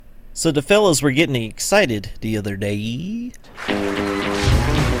So the fellas were getting excited the other day.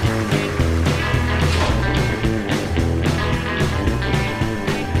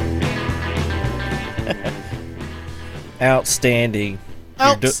 Outstanding.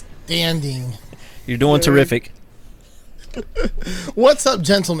 Outstanding. You're doing terrific. What's up,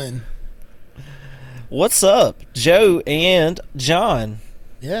 gentlemen? What's up, Joe and John?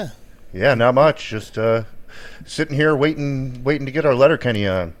 Yeah. Yeah, not much. Just sitting here waiting to get our Letterkenny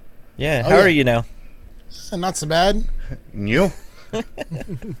on. Yeah, how are you now? Not so bad. And you?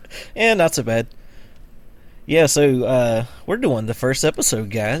 Yeah, not so bad. Yeah, so we're doing the first episode,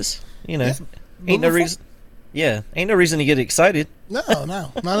 guys. You know, ain't no reason. Yeah, ain't no reason to get excited. No,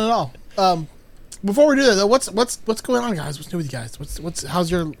 not at all. Before we do that, though, what's going on, guys? What's new with you guys? How's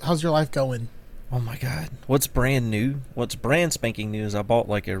your life going? Oh my God, what's brand new? What's brand spanking new is I bought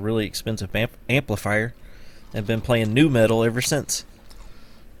like a really expensive amplifier. I've been playing new metal ever since.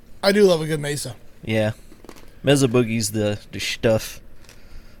 I do love a good Mesa. Yeah, Mesa Boogie's the stuff.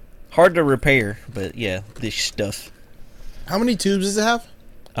 Hard to repair, but yeah, this stuff. How many tubes does it have?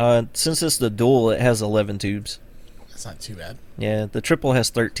 Since it's the dual, it has 11 tubes. That's not too bad. Yeah, the triple has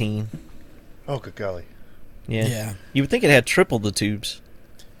 13. Oh, good golly. Yeah. You would think it had triple the tubes.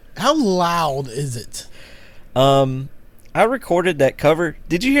 How loud is it? I recorded that cover.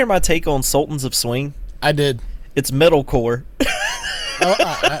 Did you hear my take on Sultans of Swing? I did. It's metalcore.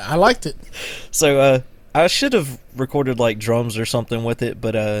 I liked it. So I should have recorded like drums or something with it,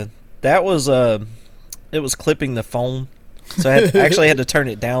 but that was it was clipping the phone, so I actually had to turn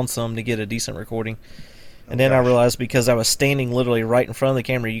it down some to get a decent recording. And then I realized because I was standing literally right in front of the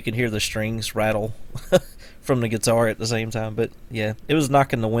camera, you could hear the strings rattle from the guitar at the same time. But yeah, it was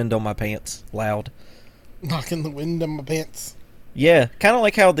knocking the wind on my pants loud. Knocking the wind on my pants. Yeah, kind of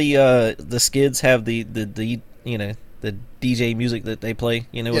like how the Skids have the you know, the DJ music that they play,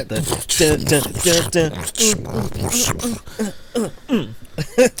 you know, with the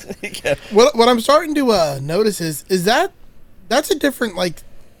yeah. What I'm starting to notice is that's a different like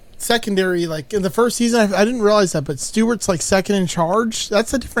secondary, like in the first season I didn't realize that, but Stewart's like second in charge.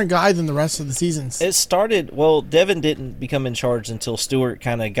 That's a different guy than the rest of the seasons. It started Devin didn't become in charge until Stewart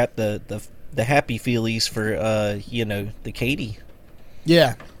kind of got the happy feelies for you know, the Katie.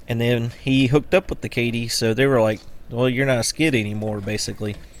 Yeah. And then he hooked up with the Katie, so they were like, well, you're not a Skid anymore,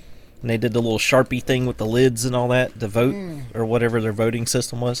 basically. And they did the little Sharpie thing with the lids and all that to vote, or whatever their voting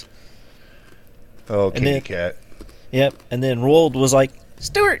system was. Oh, kitty cat. Yep. And then Roald was like,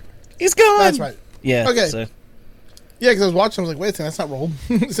 Stewart, he's gone. That's right. Yeah. Okay. So. Yeah, because I was watching, I was like, wait a second, that's not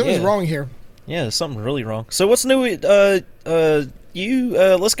Roald. Something's wrong here. Yeah, there's something really wrong. So what's new? Let's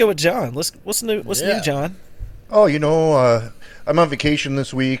go with John. What's new? What's new, John? Oh, you know, I'm on vacation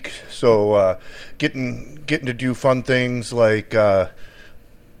this week, so getting to do fun things like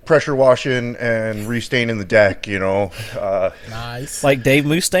pressure washing and restaining the deck. You know, nice. Like Dave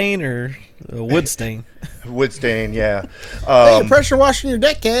Mustaine or wood stain. Wood stain, yeah. Hey, you're pressure washing your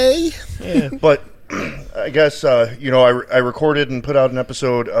deck, eh? Yeah. But I guess you know, I recorded and put out an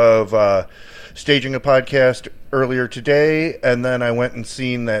episode of staging a podcast earlier today, and then I went and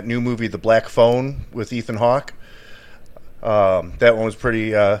seen that new movie, The Black Phone, with Ethan Hawke. That one was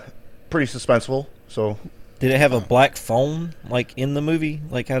pretty suspenseful. So, did it have a black phone like in the movie?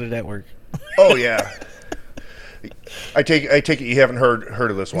 Like, how did that work? Oh yeah. I take it you haven't heard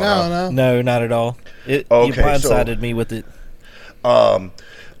of this one. No, not at all. You blindsided me with it.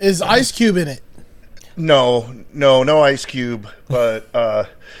 Is Ice Cube in it? No Ice Cube. But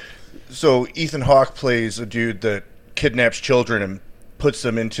so Ethan Hawke plays a dude that kidnaps children and puts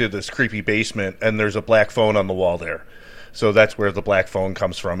them into this creepy basement, and there's a black phone on the wall there. So that's where the black phone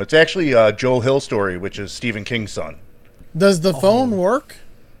comes from. It's actually a Joel Hill story, which is Stephen King's son. Does the phone work?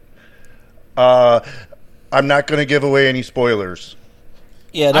 I'm not going to give away any spoilers.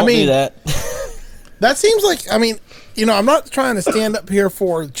 Yeah, don't do that. That seems like, I mean, you know, I'm not trying to stand up here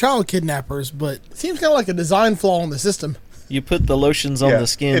for child kidnappers, but it seems kind of like a design flaw in the system. You put the lotions on the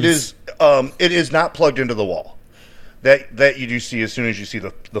skins. It is not plugged into the wall. That you do see as soon as you see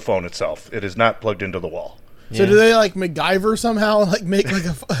the phone itself. It is not plugged into the wall. So do they like MacGyver somehow, like make like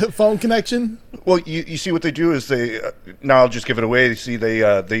a phone connection? Well, you see what they do is now I'll just give it away. You see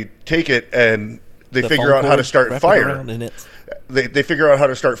they take it and they figure out how to start fire. They figure out how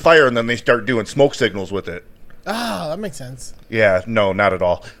to start fire, and then they start doing smoke signals with it. Ah, that makes sense. Yeah, no, not at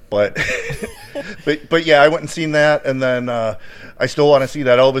all. But but yeah, I went and seen that, and then I still want to see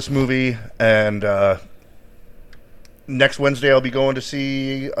that Elvis movie. And next Wednesday, I'll be going to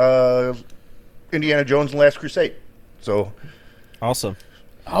see Indiana Jones and the Last Crusade. So awesome.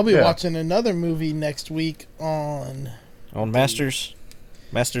 I'll be watching another movie next week on Masters.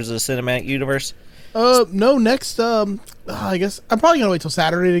 Masters of the Cinematic Universe? No, next, I guess I'm probably gonna wait till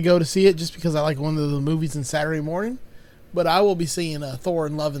Saturday to go to see it, just because I like one of the movies in Saturday morning. But I will be seeing Thor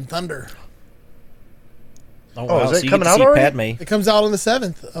and Love and Thunder. Oh, wow. Is that so coming you out get to see already? Padme. It comes out on the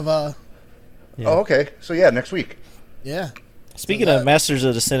 7th of Yeah. Oh, okay. So yeah, next week. yeah. Speaking of Masters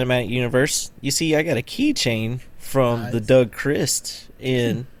of the Cinematic Universe, you see, I got a keychain from the Nice. Doug Christ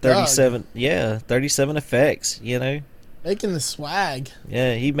in 37. Yeah, 37 Effects. You know, Making the swag.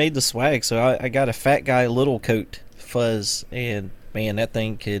 yeah, he made the swag. So I got a Fat Guy Little Coat fuzz, and man, that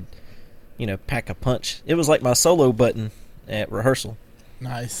thing could, pack a punch. It was like my solo button at rehearsal.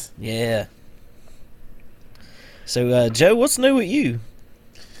 Nice. Yeah. So Joe, what's new with you?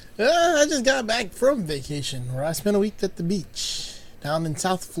 I just got back from vacation where I spent a week at the beach down in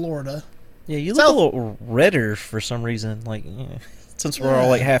South Florida. Yeah, you look a little redder for some reason. Like, since we're all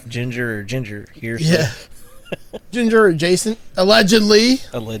like half ginger here. So. Yeah. Ginger adjacent, allegedly.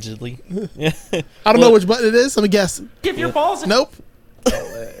 Allegedly. Yeah. I don't know which button it is. Let me guess. Give your balls. Nope.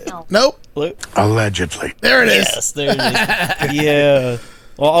 Nope. Look. Allegedly. There it is. Yes, there it is. Yeah.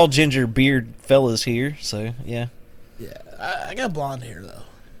 Well, all ginger beard fellas here, so yeah. Yeah, I got blonde hair though.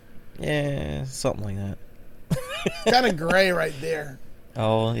 Yeah, something like that. Kind of gray right there.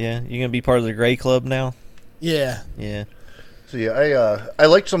 Oh, yeah. You're going to be part of the Gray Club now? Yeah. Yeah. So yeah, I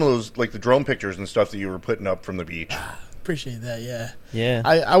liked some of those, like the drone pictures and stuff that you were putting up from the beach. Appreciate that. Yeah. Yeah.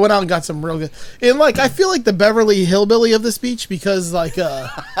 I went out and got some real good. And like, I feel like the Beverly Hillbilly of this beach because like,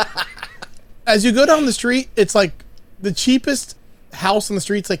 as you go down the street, it's like the cheapest house on the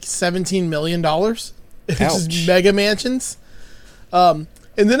street's like $17 million. It's Ouch. just mega mansions.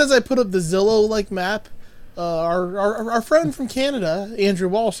 And then as I put up the Zillow like map, our friend from Canada, Andrew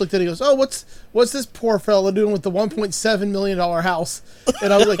Walsh, looked at it and goes, "Oh, what's this poor fella doing with the $1.7 million house?"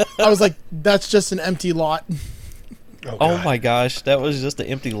 And I was like, that's just an empty lot. Oh my gosh, that was just an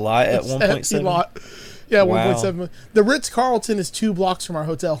empty lot at It's an empty 1.7. lot. Yeah, Wow. 1.7 million. The Ritz Carlton is 2 blocks from our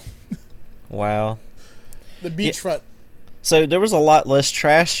hotel. Wow. The beachfront. So there was a lot less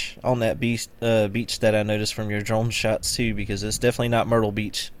trash on that beach that I noticed from your drone shots too, because it's definitely not Myrtle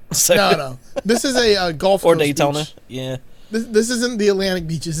Beach. So, No. This is a Gulf or Coast Daytona. beach. Yeah. This isn't the Atlantic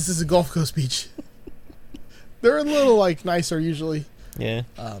beaches. This is a Gulf Coast beach. They're a little like nicer usually. Yeah.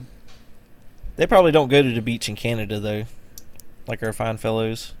 They probably don't go to the beach in Canada though, like our fine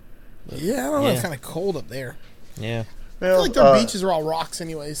fellows. Yeah, I don't know. It's Yeah. kind of cold up there. Yeah. I feel like their beaches are all rocks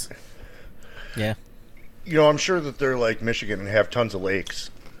anyways. Yeah. I'm sure that they're like Michigan and have tons of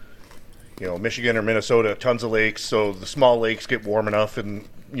lakes. Michigan or Minnesota, tons of lakes, so the small lakes get warm enough, and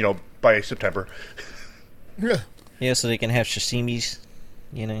by September. Yeah. Yeah, so they can have sashimis,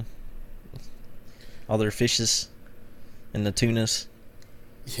 all their fishes and the tunas.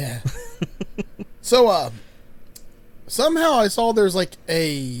 Yeah. So, somehow I saw there's like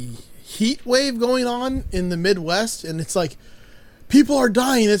a heat wave going on in the Midwest, and it's like people are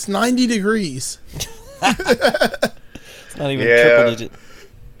dying. It's 90 degrees. It's not even Yeah. triple digit.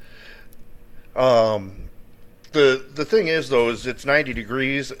 The thing is though is it's 90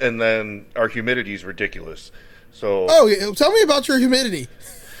 degrees and then our humidity is ridiculous. So Oh, yeah, tell me about your humidity.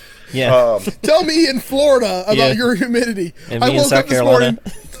 Yeah. Tell me in Florida about Yeah. your humidity. And me in South Carolina.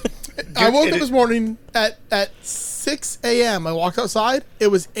 I woke up this morning at 6 a.m. I walked outside. It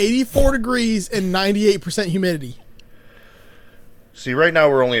was 84 degrees and 98% humidity. see, right now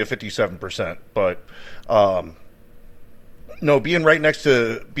we're only at 57%, but no, being right next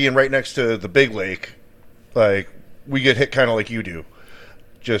to the big lake, like we get hit kind of like you do.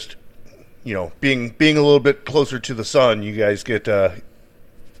 Just being a little bit closer to the sun, you guys get a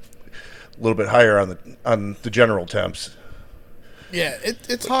little bit higher on the general temps. Yeah,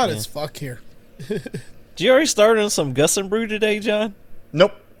 it's hot as fuck here. Did you already start on some Gus and Brew today, John?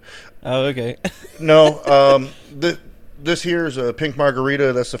 Nope. Oh, okay. No. This here is a pink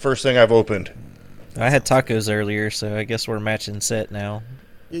margarita. That's the first thing I've opened. I had tacos earlier, so I guess we're matching set now.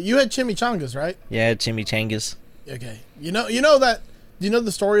 You had chimichangas, right? Yeah, I had chimichangas. Okay. You know that. Do you know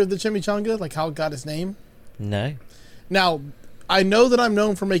the story of the chimichanga? Like how it got its name? No. Now, I know that I'm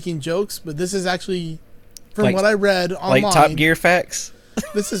known for making jokes, but this is actually from Like- what I read online. Like Top Gear facts?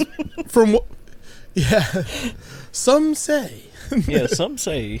 This is from what. Yeah. Some say. Yeah, some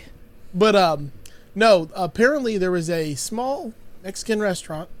say. But no. Apparently, there was a small Mexican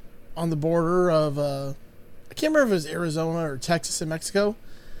restaurant on the border of I can't remember if it was Arizona or Texas and Mexico.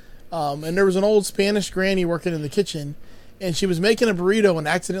 And there was an old Spanish granny working in the kitchen, and she was making a burrito and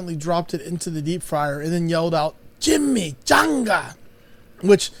accidentally dropped it into the deep fryer and then yelled out "Chimichanga,"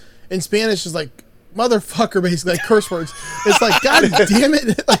 which in Spanish is like motherfucker, basically like curse words. It's like God damn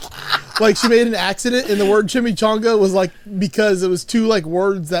it, Like she made an accident, and the word chimichanga was like because it was two like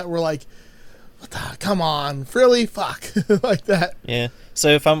words that were like, come on, really, fuck, like that. Yeah. So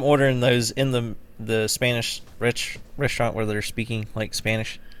if I'm ordering those in the Spanish restaurant where they're speaking like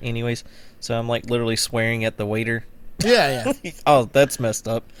Spanish, anyways, so I'm like literally swearing at the waiter. Yeah. Oh, that's messed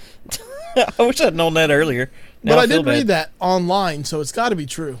up. I wish I'd known that earlier. Now But I feel did bad. read that online, so it's got to be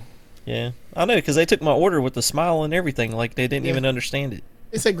true. Yeah, I know because they took my order with a smile and everything, like they didn't even understand it.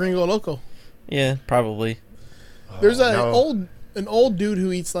 They said Gringo Loco. Yeah, probably. There's an old dude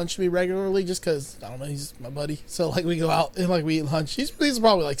who eats lunch with me regularly, just because I don't know, he's my buddy. So like we go out and like we eat lunch. He's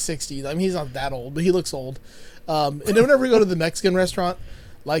probably like 60. I mean, he's not that old, but he looks old. And then whenever we go to the Mexican restaurant,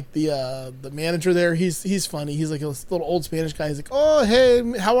 like the manager there, he's funny. He's like a little old Spanish guy. He's like, "Oh,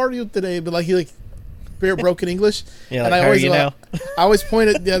 hey, how are you today?" But like he like very broken English. Yeah, and like, I how always are you now? I always point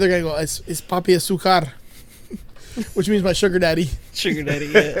at the other guy and go, "Es papi azúcar," which means my sugar daddy. Sugar daddy,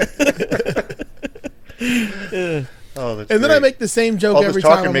 yeah. Yeah. Oh, that's And then I great. make the same joke All every this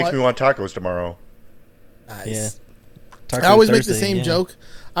time. talking I'm makes like, me want tacos tomorrow. nice. Yeah. I Taco always make the Thursday, same yeah. joke.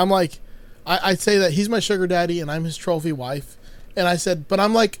 I'm like, I say that he's my sugar daddy and I'm his trophy wife. And I said, but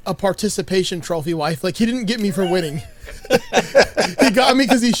I'm like a participation trophy wife. Like, he didn't get me for winning. He got me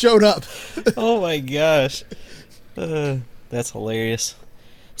because he showed up. Oh my gosh, that's hilarious.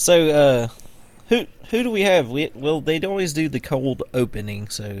 So, who do we have? Well, they always do the cold opening.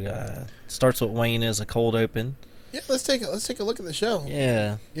 So, starts with Wayne as a cold open. Yeah, let's take a look at the show.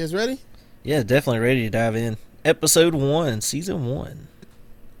 Yeah, You guys ready? yeah, definitely ready to dive in. Episode 1, Season 1.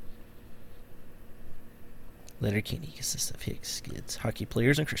 Letterkenny consists of Hicks, kids, hockey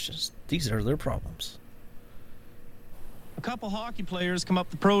players, and Christians. These are their problems. A couple hockey players come up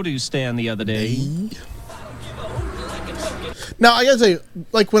the produce stand the other day. Now, I gotta say,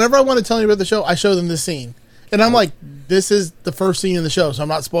 like, whenever I want to tell you about the show, I show them this scene. And I'm like, this is the first scene in the show, so I'm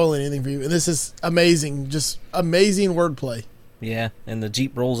not spoiling anything for you. And this is amazing. Just amazing wordplay. Yeah, and the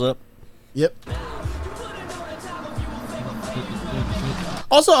Jeep rolls up. Yep.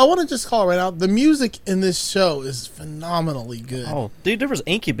 Also, I want to just call right out, the music in this show is phenomenally good. Oh, dude, there was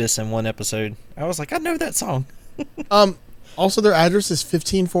Incubus in one episode. I was like, I know that song. Also, their address is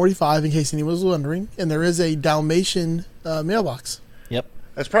 1545, in case anyone was wondering. And there is a Dalmatian mailbox. Yep.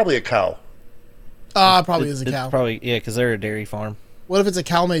 That's probably a cow. Probably is a It's cow. Probably, yeah, because they're a dairy farm. What if it's a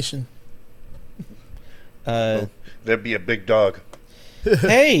Calmation? That'd be a big dog.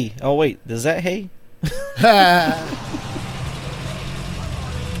 Hey! Oh, wait, is that hay?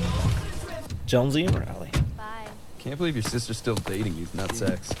 Jonesy and Riley. Bye. Can't believe your sister's still dating you,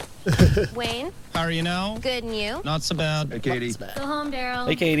 nutsex. Wayne, How are you now? good and you? Not so bad. Hey, Katie. Go home, Daryl.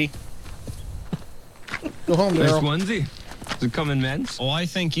 Hey, Katie. Go home, Nice Daryl. onesie. Does it come in men's? Oh, I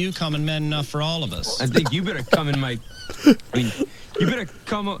think you come in men enough for all of us. I think you better come in my... I mean, you better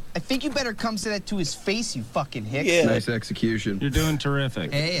come... I think you better come say that to his face, you fucking hicks. Yeah. Nice execution. You're doing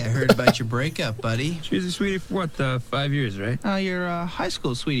terrific. Hey, I heard about your breakup, buddy. She was a sweetie for what, 5 years, right? Oh, you're a high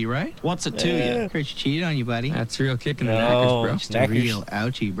school sweetie, right? What's it to Yeah. you? Heard she cheated on you, buddy. That's a real kick in the No. knackers, bro. Just a Knackers. real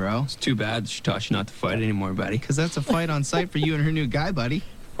ouchie, bro. It's too bad she taught you not to fight anymore, buddy. Because that's a fight on sight for you and her new guy, buddy.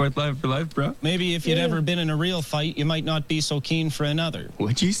 Fourth life for life, bro. Maybe if you'd ever been in a real fight, you might not be so keen for another.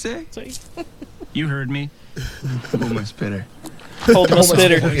 What'd you say? You heard me. Oh, my spitter. Hold my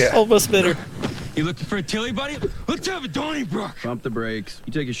spitter. Yeah. Hold my spitter. You looking for a Tilly, buddy? Let's have a Donnybrook. Pump the brakes.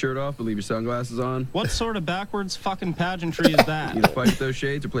 You take your shirt off, but leave your sunglasses on. What sort of backwards fucking pageantry is that? Either fight with those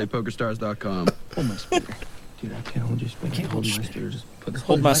shades or play PokerStars.com. Hold my spitter. Dude, I can't hold your spitter. can't hold my your spitter. Just put this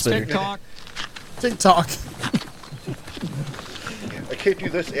Hold my spitter. TikTok. TikTok. I can't do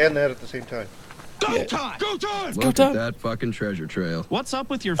this and that at the same time. Go time! Go time! Go Look time. at that fucking treasure trail. What's up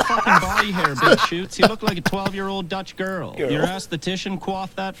with your fucking body hair, Big Shoots? You look like a 12-year-old Dutch girl. Your esthetician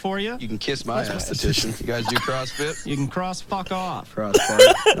coiffed that for you? You can kiss my esthetician. You guys do CrossFit? You can cross fuck off. Crossfire.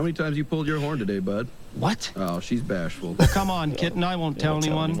 How many times you pulled your horn today, bud? What? Oh, she's bashful. Come on, kitten. I won't tell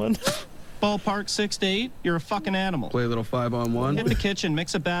anyone. Ballpark 6 to 8. You're a fucking animal. Play a little 5-on-1. Hit the kitchen,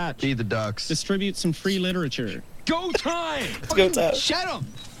 mix a batch. Feed the ducks. Distribute some free literature. Go time! Let's go time. Shut him!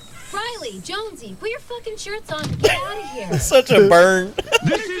 Riley, Jonesy, put your fucking shirts on. Get out of here. Such a burn.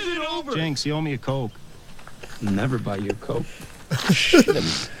 This isn't over! Jinx, you owe me a Coke. Never buy you a Coke.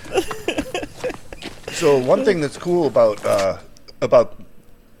 So one thing that's cool about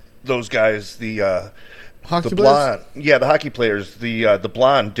those guys, the Hockey the players? blonde, yeah, the hockey players, the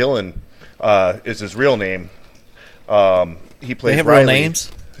blonde Dylan is his real name. He plays They have Riley. real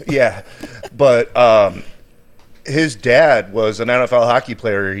names? Yeah, but his dad was an NFL hockey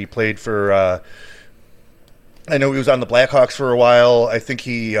player. He played for. I know he was on the Blackhawks for a while. I think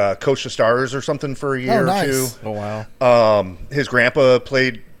he coached the Stars or something for a year nice. or Oh, wow. two. His grandpa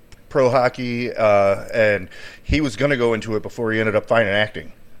played pro hockey, and he was going to go into it before he ended up finding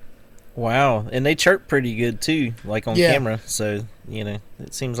acting. Wow, and they chirp pretty good too, like on Yeah. camera. So it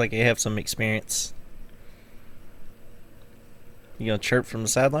seems like they have some experience. You gonna chirp from the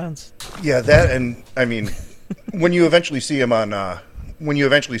sidelines? Yeah, that, and I mean, when you eventually see him on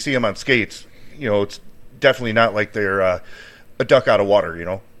skates, it's definitely not like they're a duck out of water.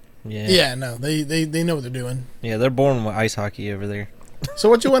 Yeah. Yeah, no, they know what they're doing. Yeah, they're born with ice hockey over there. So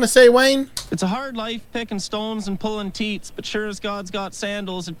what you want to say, Wayne? It's a hard life picking stones and pulling teats, but sure as God's got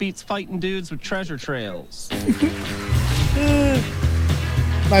sandals, it beats fighting dudes with treasure trails.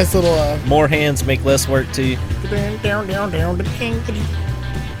 Nice little. More hands make less work too.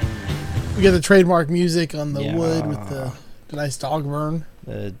 We get the trademark music on the Yeah. wood with the nice dog burn.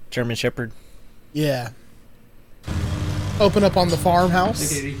 The German Shepherd. Yeah. Open up on the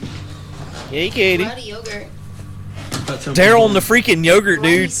farmhouse. Hey, Katie. We're out of yogurt. Daryl and the freaking yogurt, Why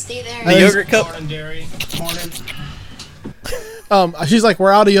don't you dude. stay there? The yogurt cup. Morning, Derry. Morning. She's like,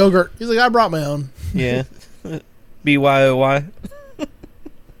 we're out of yogurt. He's like, I brought my own. Yeah. BYOY.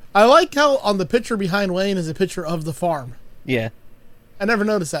 I like how on the picture behind Wayne is a picture of the farm. Yeah. I never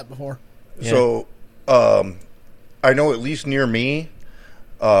noticed that before. Yeah. So, I know at least near me,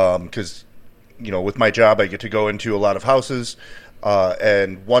 because with my job I get to go into a lot of houses,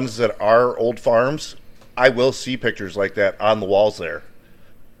 and ones that are old farms, I will see pictures like that on the walls there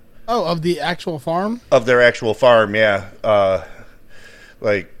Oh, of the actual farm? of their actual farm. Yeah,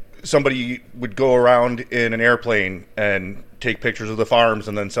 like somebody would go around in an airplane and take pictures of the farms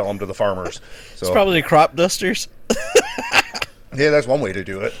and then sell them to the farmers. So It's probably the crop dusters. yeah, that's one way to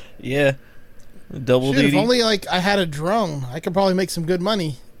do it. Yeah. Double Shoot, duty. if only I had a drone, I could probably make some good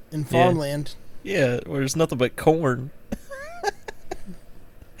money in farmland. Yeah, where there's nothing but corn.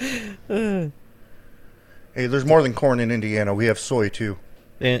 Hey, there's more than corn in Indiana. We have soy too.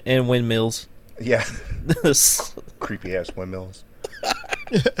 And windmills. Yeah, creepy ass windmills.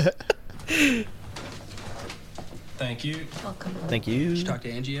 Thank you. Welcome. Thank you. Did you talk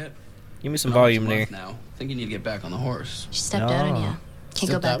to Angie yet? Give me some Been almost volume a there. month now. think you need to get back on the horse. She stepped out on No. you. Can't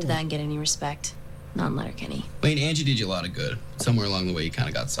Stepped go back out to on that and get any respect. Not in Letterkenny. Wayne, Angie did you a lot of good. Somewhere along the way, you kind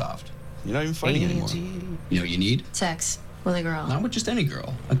of got soft. You're not even fighting anymore. You know what you need? Sex with a girl. Not with just any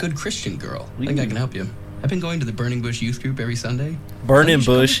girl. A good Christian girl. I think I can help you. I've been going to the Burning Bush Youth Group every Sunday. Burning You should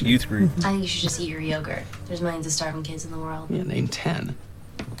come Bush with me. Youth Group. I think you should just eat your yogurt. There's millions of starving kids in the world. Yeah, name 10.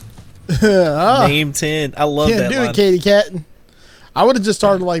 Oh, Name 10. I love can't that do line. it, Katie Cat. I would have just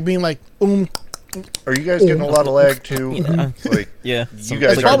started being like, Are you guys getting a lot of lag too? Yeah. Like Yeah. you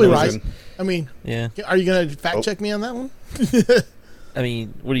guys That's are probably losing. right. I mean, Yeah. are you gonna fact Oh. check me on that one? I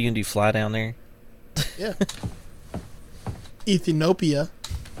mean, what are you going to do? Fly down there? Yeah. Ethiopia.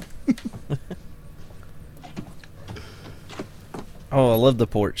 Oh, I love the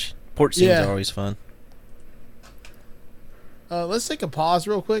porch. Porch scenes Yeah. are always fun. Let's take a pause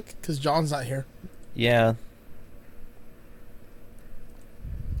real quick because John's not here. Yeah.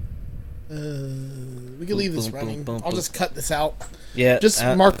 We can leave this Boom, boom, running. boom, I'll boom. just cut this out. Yeah. Just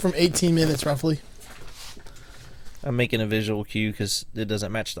mark from 18 minutes roughly. I'm making a visual cue because it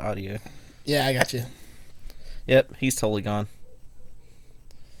doesn't match the audio. Yeah, I got you. Yep, he's totally gone.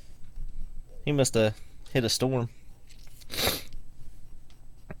 He must have hit a storm.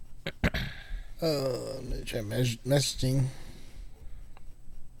 Let me try messaging.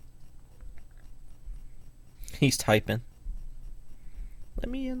 He's typing. Let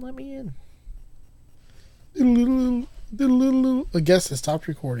me in, let me in. I guess it stopped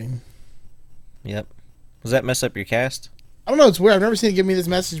recording. Yep. Does that mess up your cast? I don't know. It's weird. I've never seen it give me this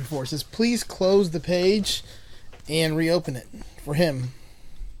message before. It says, please close the page and reopen it for him.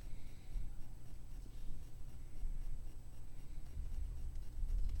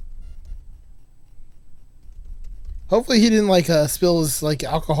 Hopefully he didn't spill his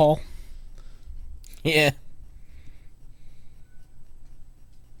alcohol. Yeah.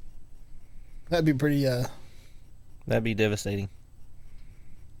 That'd be pretty That'd be devastating.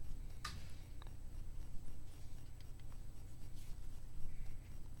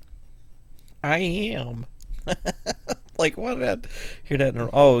 I am. Like, what did I hear that?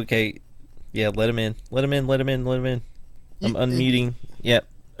 Oh, okay. Yeah, let him in. Let him in, let him in, let him in. I'm unmuting. Yep,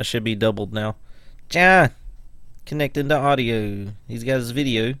 I should be doubled now. John, connecting to audio. He's got his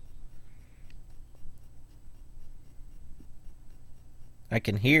video. I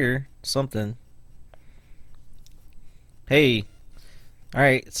can hear something. Hey.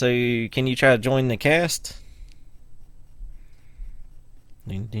 Alright, so can you try to join the cast?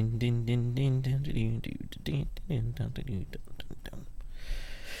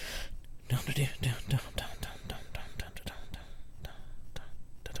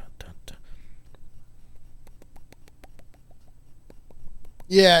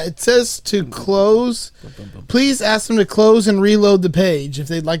 Yeah, it says to close. Please ask them to close and reload the page if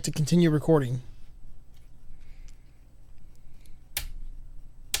they'd like to continue recording.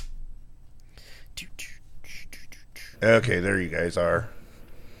 Okay, there you guys are.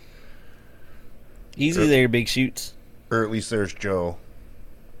 Easy there, Big Shoots. Or at least there's Joe.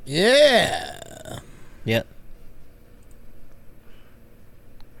 Yeah. Yep.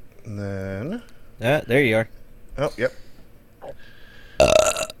 And then... There you are. Oh, yep.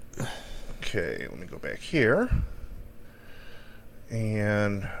 Okay, let me go back here.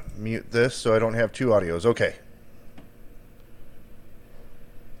 And mute this so I don't have two audios. Okay.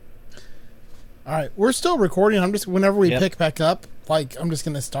 All right, we're still recording. I'm just whenever we Yep. pick back up, like I'm just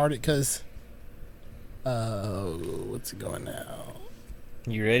gonna start it because. What's it going now?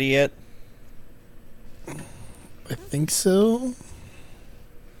 You ready yet? I think so.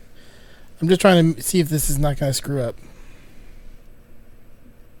 I'm just trying to see if this is not gonna screw up.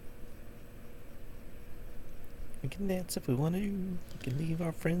 We can dance if we want to. We can leave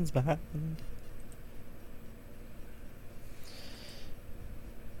our friends behind.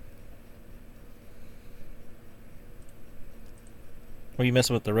 Were you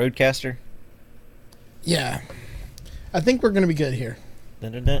messing with the Roadcaster? Yeah, I think we're gonna be good here.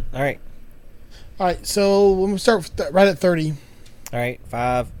 Dun-dun-dun. All right. All right, so we'll start right at 30. All right.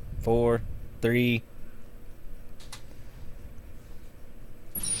 5, 4, 3.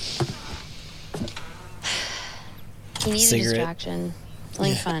 You need Cigarette. a distraction.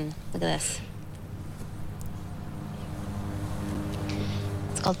 Something fun. Look at this.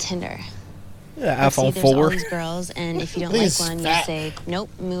 It's called Tinder. Yeah, Let's see, iPhone there's all 4. these girls, and if you don't I think like it's one, fat. you say nope,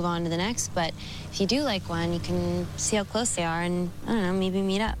 move on to the next. But if you do like one, you can see how close they are, and I don't know, maybe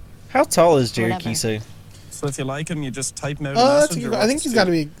meet up. How tall is Jared Whatever. Kiso? So if you like him, you just type him out a That's a message. good, or I think what's he's the got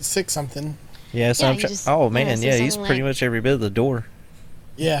to deal? be 6 something. Yeah, so Yeah, I'm you try- just- Oh I man, don't know, yeah, say he's something pretty like- much every bit of the door.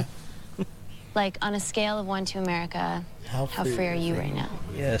 Yeah. Like on a scale of 1 to America, how free are you right now?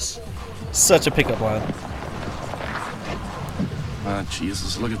 Yes. Such a pickup line. Ah,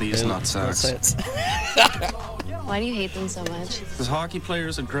 Jesus, look at these nutsacks. Nutsacks. Why do you hate them so much? Because hockey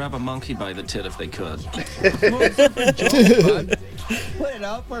players would grab a monkey by the tit if they could. Put it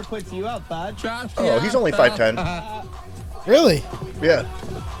up or puts you up, bud. Oh, he's only 5'10". Really? Yeah.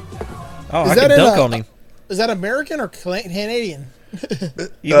 Oh, Is I that can in dunk a- on him. Is that American or Canadian?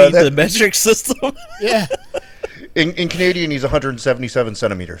 You need that- the metric system? Yeah. In Canadian, he's 177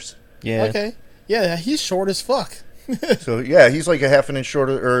 centimeters. Yeah. Okay. Yeah, he's short as fuck. So, yeah, he's like a half an inch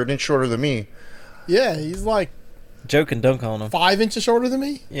shorter, or an inch shorter than me. Yeah, he's like Joe can dunk on him. 5 inches shorter than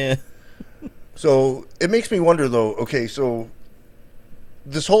me. Yeah. So, it makes me wonder, though, okay, so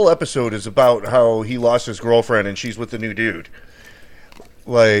this whole episode is about how he lost his girlfriend and she's with the new dude.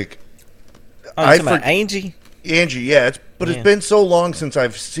 Like, Oh, you talking about Angie? Angie, yeah, it's Yeah. been so long since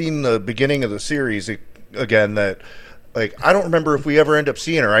I've seen the beginning of the series again that, like, I don't remember if we ever end up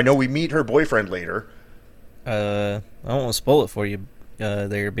seeing her. I know we meet her boyfriend later. I don't want to spoil it for you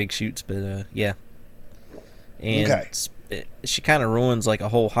there, Big Shoots, but yeah. And Okay. she kind of ruins like a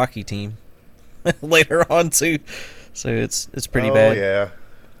whole hockey team later on too. So it's pretty bad. Yeah.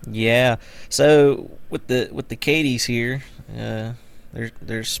 Yeah. So with the Katies here,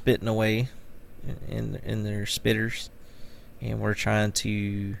 they're spitting away in their spitters, and we're trying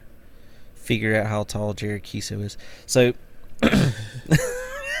to figure out how tall Jared Kiso is. So,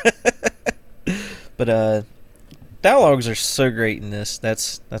 but dialogues are so great in this.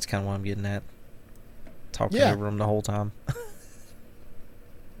 That's kind of what I'm getting at. Talking Yeah. over them the whole time.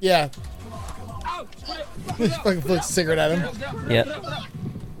 Yeah. Fucking flicks a cigarette at him. Yep.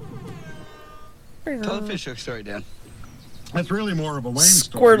 Tell the fish hook story, Dan. That's really more of a Wayne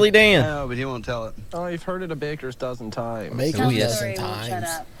story. Squirrely Dan. No, but he won't tell it. Oh, you've heard it a baker's dozen times. Make Oh, him yes. dozen times.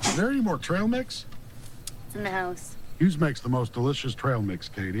 Is there any more trail mix? It's in the house. Hughes makes the most delicious trail mix,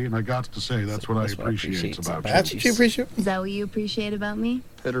 Katie, and I got to say that's what I That's what I appreciate appreciate about about you. That's what you appreciate. Is that what you appreciate about me?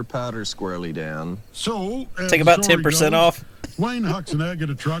 Pitter patter, squirrely Dan. So, as Take the about story 10% goes, off. Wayne hucks an egg at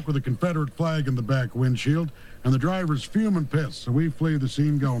a truck with a Confederate flag in the back windshield, and the driver's fuming pissed, so we flee the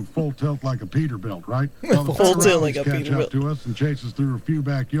scene going full tilt like a Peterbilt, right? Well, the Full tilt like federales a catch Peterbilt. up to us and chase us through a few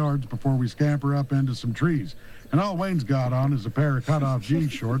backyards before we scamper up into some trees. And all Wayne's got on is a pair of cut-off jean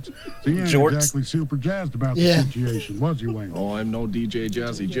shorts, so he ain't Jorts. exactly super jazzed about Yeah. the situation, was he, Wayne? Oh, I'm no DJ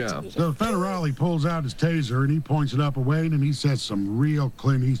Jazzy Jeff. So the federale pulls out his taser and he points it up at Wayne and he says some real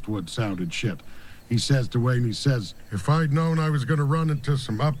Clint Eastwood sounded shit. He says to Wayne, he says, "If I'd known I was going to run into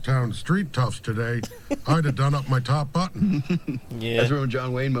some uptown street toughs today, I'd have done up my top button." Yeah. That's from a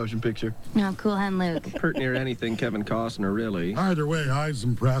John Wayne motion picture. No, cool hand Luke. Pert near anything Kevin Costner, really. Either way, I was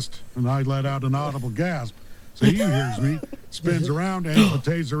impressed and I let out an audible gasp. So he hears me, spins around, aims a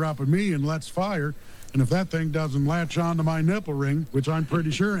taser up at me, and lets fire. And if that thing doesn't latch onto my nipple ring, which I'm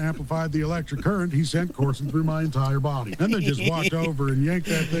pretty sure amplified the electric current he sent coursing through my entire body. Then they just walked over and yanked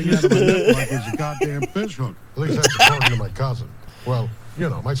that thing out of my nipple like it was a goddamn fish hook. At least that's according to my cousin. Well, you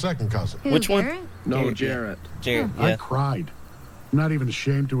know, my second cousin. Who, Which one? Garrett? No, Jarrett. Jared, I yeah. cried. I'm not even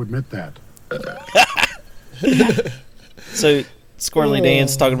ashamed to admit that. So Squirrely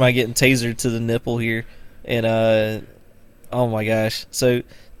Dan's talking about getting tasered to the nipple here, and oh my gosh. So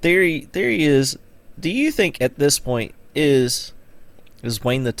theory is, do you think at this point is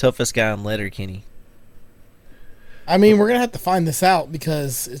Wayne the toughest guy in Letterkenny? I mean, we're gonna have to find this out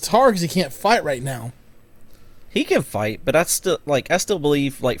because it's hard because he can't fight right now. He can fight, but I still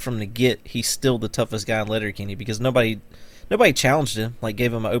believe like from the get he's still the toughest guy in Letterkenny because nobody challenged him, like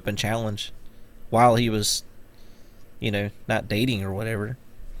gave him an open challenge while he was, you know, not dating or whatever.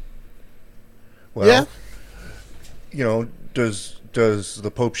 Well, Yeah. you know, does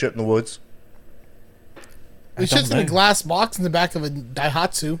the Pope shit in the woods? He don't shits in a know. glass box in the back of a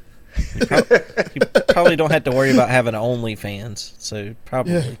Daihatsu. You probably don't have to worry about having OnlyFans, so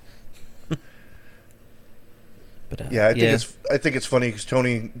probably. Yeah. But Yeah, I think it's funny because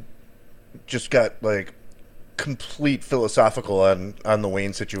Tony just got like complete philosophical on the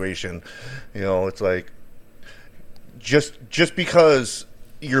Wayne situation. You know, it's like just because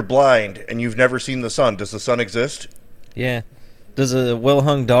you're blind and you've never seen the sun, does the sun exist? Yeah. Does a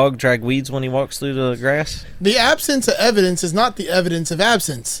well-hung dog drag weeds when he walks through the grass? The absence of evidence is not the evidence of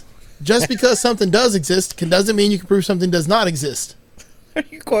absence. Just because something does exist doesn't mean you can prove something does not exist. Are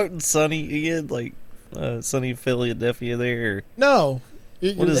you quoting Sonny again? Like, Sonny Philadelphia there? Or No.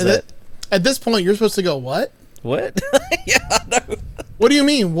 what is that? At this point, you're supposed to go, what? What? Yeah, I know. What do you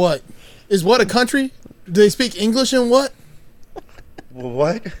mean, what? Is what a country? Do they speak English in what? Well,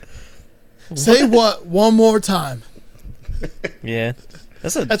 what? Say what one more time. Yeah.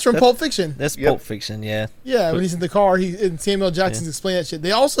 That's from Pulp Fiction. That's Yep. Pulp Fiction, yeah. Yeah, when he's in the car, and Samuel L. Jackson's explaining that shit.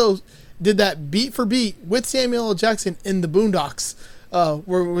 They also did that beat for beat with Samuel L. Jackson in the Boondocks,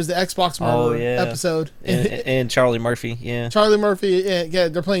 where it was the Xbox Murder episode. And Charlie Murphy, yeah. Charlie Murphy, yeah,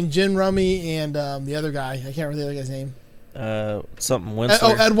 they're playing Gin Rummy and the other guy. I can't remember the other guy's name. Something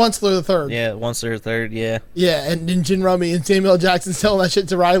Winsler. Ed Winsler the III. Yeah, Winsler third, yeah. Yeah, and then Gin Rummy and Samuel L. Jackson's telling that shit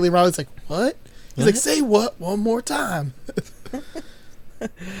to Riley. Riley's like, what? He's like, say what one more time.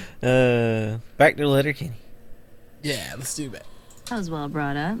 Back to Letterkenny. Yeah, let's do that. That was well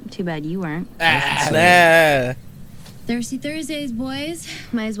brought up. Too bad you weren't. Nah. Thirsty Thursdays, boys.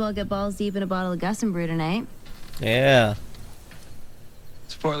 Might as well get balls deep in a bottle of Gus and Brew tonight. Yeah.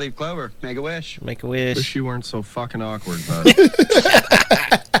 It's 4-leaf clover. Make a wish. Make a wish. Wish you weren't so fucking awkward, bud.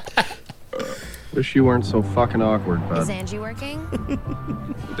 Wish you weren't so fucking awkward, Is bud. Angie working?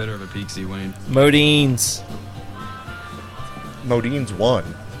 Better of a peek, Wayne. Modines. Modine's won.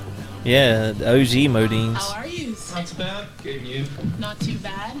 Yeah, the OG Modines. How are you? Not so bad. Good, you. Not too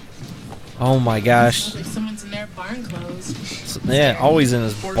bad. Oh my gosh. Sounds like someone's in their barn clothes. Yeah, always in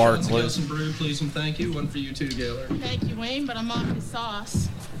his Four bar shots of clothes. Gus and Brew, please and thank you. One for you too, Gaylor. Thank you, Wayne, but I'm off the sauce.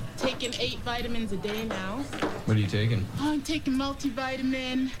 Taking 8 vitamins a day now. What are you taking? I'm taking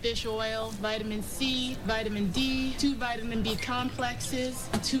multivitamin, fish oil, vitamin C, vitamin D, 2 vitamin B complexes,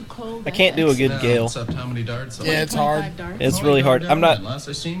 2 cold. I can't do a good Gale. Except how many darts? Yeah, it's hard. 25 darts. It's really hard. I'm not. Last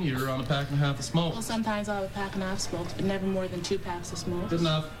I seen you were on a pack and a half of smoke. Well, sometimes I'll have a pack and a half smokes, but never more than 2 packs of smokes. Good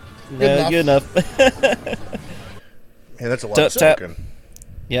enough. Good enough. Man, that's a lot of Tap. smoking.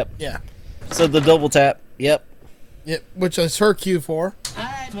 Yep. Yeah. So the double tap. Yep. Yep, which is her cue for.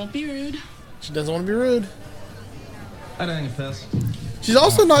 Alright, won't be rude. She doesn't want to be rude. I'd hang a piss. She's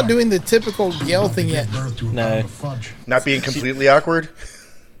also not doing the typical Gail thing yet. Birth to a No. pound of fudge. Not being completely awkward.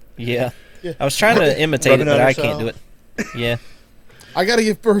 Yeah. Yeah. I was trying to imitate it, Rubbing but on I can't do herself. it. Yeah. I got to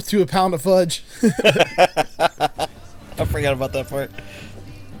give birth to a pound of fudge. I forgot about that part.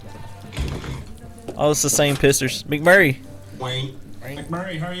 Oh, it's the same pissers. McMurray. Wayne,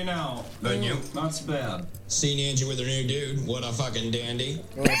 McMurray, how are you now? good you? Not so bad. Seen Angie with her new dude. What a fucking dandy.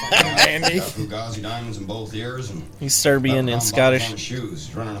 Andy. Got Fugazi diamonds in both ears and He's Serbian leprechaun and buttons Scottish. on his shoes.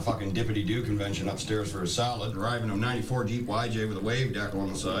 He's running a fucking dippity-doo convention upstairs for a salad. Driving a 94 Jeep YJ with a wave deck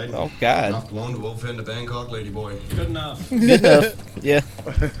on the side. Oh, God. Enough cologne to offend a Bangkok ladyboy. Good enough. Good enough. Yeah.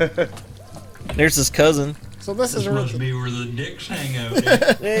 There's his cousin. So this is a must really... be where the dicks hang out.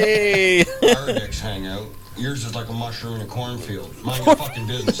 Hey. Our dicks hang out. Yours is like a mushroom in a cornfield. Mind your fucking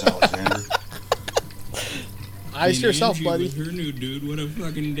business, Alexander. Ice yourself, buddy. Her new dude, what a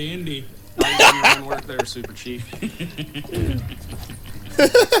fucking dandy. Nice work there, Super Chief.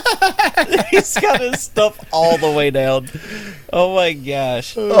 He's got his stuff all the way down. Oh my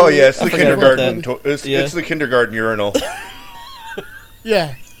gosh. Oh yeah, it's I the forgot about kindergarten. that. It's the kindergarten urinal.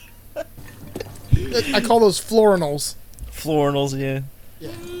 Yeah. I call those florinals. Florinals, yeah.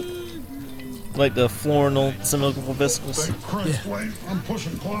 Like the florinal semical vesicles. Thank Christ, Wayne. I'm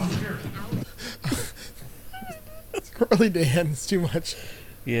pushing cloth here. Really, Dan, it's too much.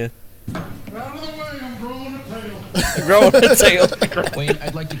 Yeah. Out of the way, I'm growing a tail. Growing a tail. Wayne,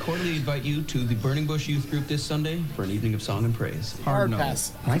 I'd like to cordially invite you to the Burning Bush Youth Group this Sunday for an evening of song and praise. Hard no.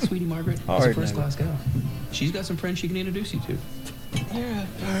 pass. My sweetie Margaret is Hard a first-class no. gal. She's got some friends she can introduce you to. You're a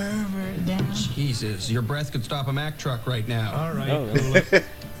pervert, Dan. Jesus, your breath could stop a Mack truck right now. All right. Oh.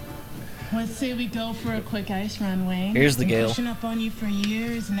 Let's say we go for a quick ice run, Wayne. Here's the Been Gale. pushing up on you for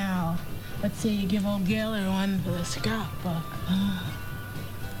years now. Let's say you give old Gaylor one for the scrapbook.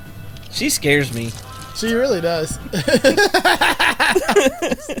 She scares me. She really does. The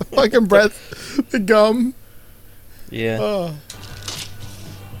fucking breath, the gum. Yeah. Oh,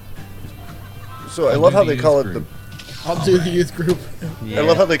 So I love how they call it the. I'll do the youth group. Yeah. I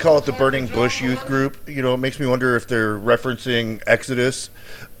love how they call it the Burning Bush Youth Group. You know, it makes me wonder if they're referencing Exodus,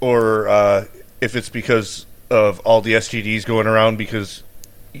 or if it's because of all the STDs going around because,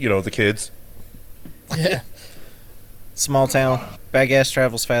 you know, the kids. Yeah. Small town. Bad gas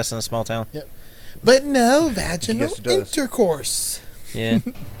travels fast in a small town. Yep. But no vaginal Yes, it does. intercourse. Yeah.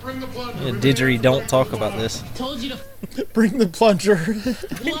 Bring the blood. Yeah, Didgeridoo, don't talk about this. Told you to Bring the plunger.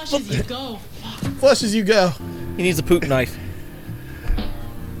 flush as you go. Flush as you go. He needs a poop knife.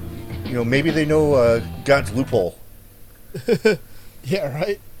 You know, maybe they know God's loophole. Yeah,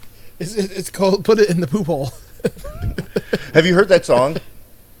 right. It's called put it in the poop hole. Have you heard that song?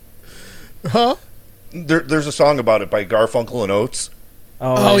 Huh? There's a song about it by Garfunkel and Oates.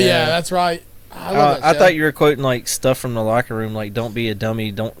 Oh yeah, that's right. I love that I show. thought you were quoting like stuff from the locker room, like "Don't be a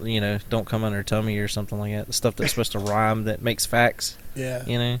dummy, don't come on her tummy" or something like that. The stuff that's supposed to rhyme that makes facts. Yeah.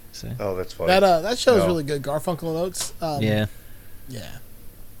 You know. So. Oh, that's funny. That show is No. really good. Garfunkel and Oates. Yeah. Yeah.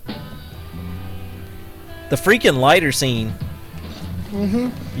 The freaking lighter scene. Mm-hmm.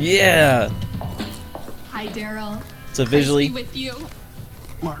 Yeah. Hi, Daryl. So visually, Christ be with you.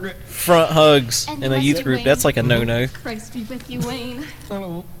 Margaret. front hugs And in a the youth rest group. of That's like a Wayne. no-no. Christ be with you, Wayne.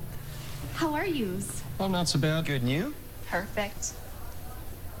 Hello. How are yous? Oh, not so bad. Good, and you? Perfect.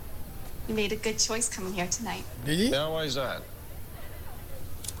 You made a good choice coming here tonight. Did you? Yeah, why is that?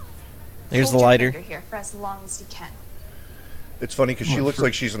 There's the Hold your lighter. finger here for as long as you can. It's funny because she looks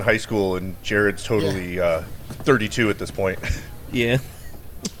like she's in high school and Jared's totally 32 at this point. Yeah.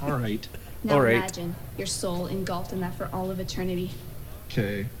 All right. Now All right. imagine your soul engulfed in that for all of eternity.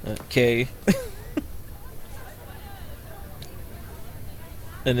 Okay. Okay.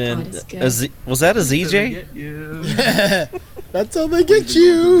 And then God is good. was that a ZJ? Get you. That's how they get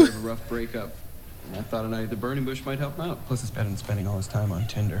you. A bit of a rough breakup. And I thought a night at the Burning Bush might help him out. Plus, it's better than spending all his time on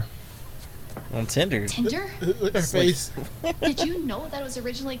Tinder. On Tinder. Tinder? Look at her face. Did you know that it was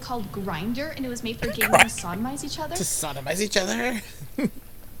originally called Grinder and it was made for gay men to sodomize each other? To sodomize each other.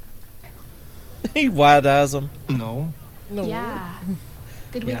 He wide eyes him. No. No. Yeah.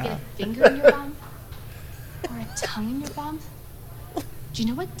 Good way to get a finger in your bum? Or a tongue in your bum? Do you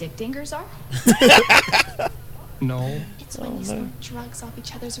know what dick dingers are? No. It's when you snort drugs off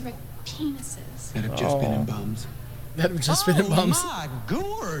each other's erect penises. That have just been in bums. That would just been in bums. my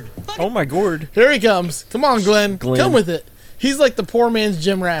gourd. Oh my gourd. Here he comes. Come on, Glenn. Glenn. Come with it. He's like the poor man's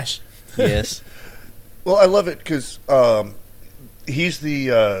Jim Rash. Yes. Well, I love it because he's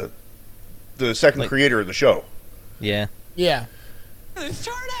the second creator of the show. Yeah. Yeah. It's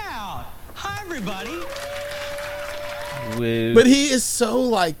turnout. Hi, everybody. Woo. But he is so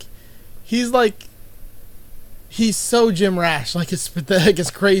like, he's so Jim Rash. Like it's pathetic.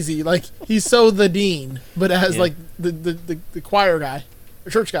 It's crazy. Like he's so the dean, but as Yeah. like the choir guy,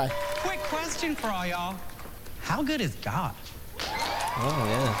 or church guy. Quick question for all y'all. How good is God? Oh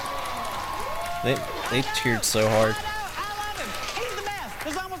yeah. They cheered so hard. I love him. He's the best.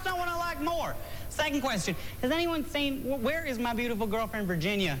 There's almost no one I like more. Second question. Has anyone seen, where is my beautiful girlfriend,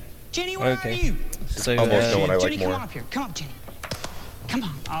 Virginia? Jenny, where are you? So Almost no one I like Jenny, come more. on up here. Come up, Jenny. Come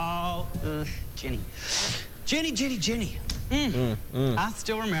on. Oh, Jenny. Jenny. I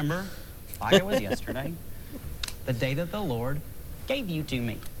still remember, like it was yesterday, the day that the Lord gave you to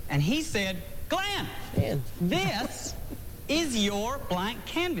me. And he said, Glenn, this is your blank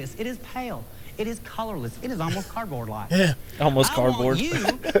canvas. It is pale. It is colorless. It is almost cardboard-like. Yeah. Almost cardboard.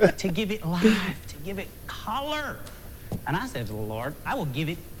 I want you to give it life, to give it color. And I said to the Lord, I will give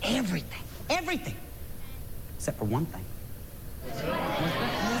it everything, except for one thing. What was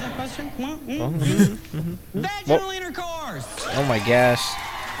that question? Vaginal intercourse. course. Oh my gosh.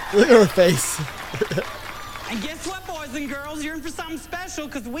 Look at her face. And guess what, boys and girls? You're in for something special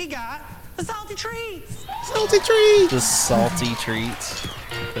because we got the salty treats. Salty treats. The salty treats.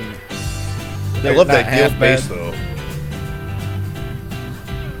 I love that half guild bass bad. though.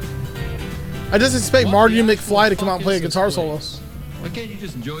 I just expect Marty McFly to come out and play a guitar solo. Why can't you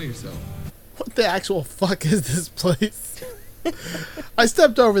just enjoy yourself? What the actual fuck is this place? I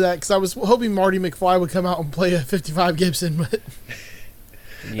stepped over that because I was hoping Marty McFly would come out and play a 55 Gibson, but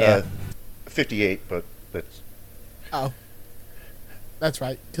Yeah. 58, but that's that's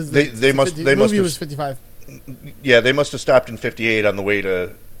right because They must movie have- was 55. yeah. They must have stopped in 58 on the way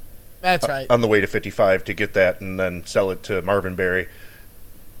to That's right. on the way to 55 to get that and then sell it to Marvin Berry.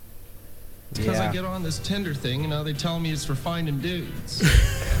 Because Yeah. I get on this Tinder thing, and now they tell me it's for finding dudes.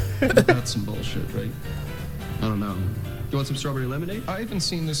 That's some bullshit, right? I don't know. You want some strawberry lemonade? I haven't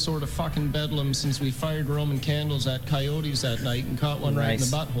seen this sort of fucking bedlam since we fired Roman candles at coyotes that night and caught one right in the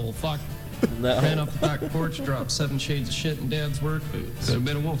Nice. butthole. Fuck. No. Ran off the back porch, dropped 7 shades of shit in Dad's work boots. Could have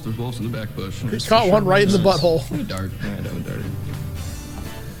been a wolf. There's wolves in the back bush. He caught one right in the butthole. Dart. Yeah, I don't dart.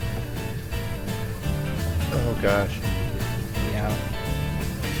 Oh gosh. Yeah.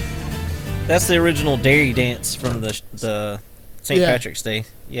 That's the original Dairy Dance from the St. Yeah. Patrick's Day.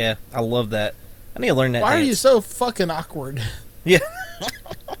 Yeah, I love that. I need to learn that Why are dance. you so fucking awkward? Yeah.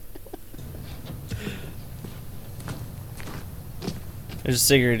 There's a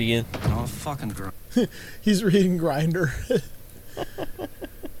cigarette again. Oh, fucking girl. He's reading Grinder.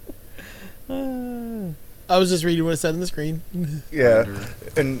 I was just reading what it said on the screen. Yeah,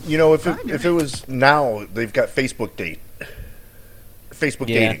 and you know if it was now, they've got Facebook Yeah.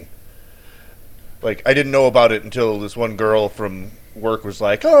 dating. Like I didn't know about it until this one girl from work was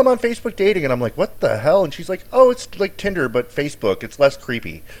like, "Oh, I'm on Facebook dating," and I'm like, "What the hell?" And she's like, "Oh, it's like Tinder but Facebook. It's less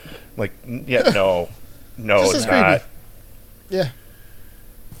creepy." I'm like, yeah, no, Just it's as not. creepy. Yeah.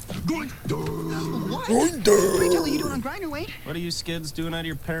 What? What are you doing on Grindr, Wade? What are you skids doing out of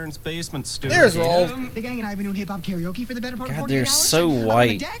your parents' basement, stupid? There's Roll. The gang and I have been doing hip-hop karaoke for the better part of God, 48 they're hours. so I'm on the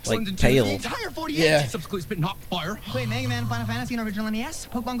white, decks, like ones and twos, pale. The entire 48. Yeah. Subsequently spit not fire. Wait, Mega Man, Final Fantasy, and Original NES,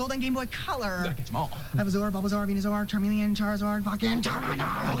 Pokemon Gold and Game Boy Color. Get them all. Venusaur, Bulbasaur, Venusaur, Charmeleon, Charizard, fucking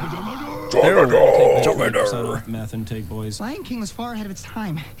Charmander. Take 20% off meth intake, boys. Lion King was far ahead of its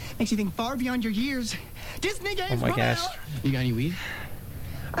time. Makes you think far beyond your years. Disney games. Oh my come gosh. out. You got any weed?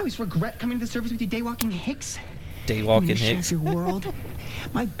 I always regret coming to the service with you daywalking hicks. Daywalking Share Hicks. your world.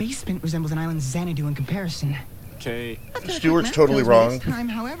 My basement resembles an island Xanadu in comparison. Okay. Stuart's totally wrong. Time,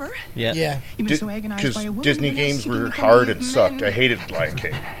 however, Yeah. Yeah. you've been so agonized Because by a woman Disney who games knows you were can hard become and men. sucked. I hated Lion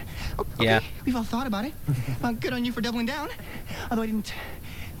King. Okay, Yeah. we've all thought about it. Well, good on you for doubling down. Although I didn't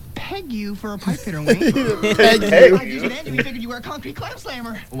peg you for a pipe fitter, Wayne. Peg you. I used an end, and we figured you were a concrete clam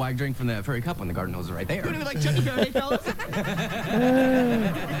slammer. Well, I drink from the fairy cup when the garden hose is right there. Would we like Chucky Faraday, fellas?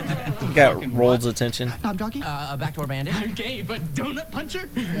 Got Roll's attention. Knob jockey? A backdoor bandit. Okay, but donut puncher?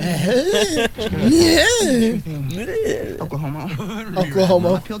 Yeah. Oklahoma.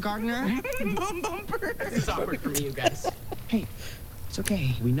 Oklahoma. Uphill gardener? Bum bumper. This is awkward for me, you guys. Hey, it's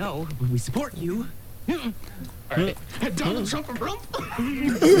okay. We know. We support you. All right. Donald Trump a rump?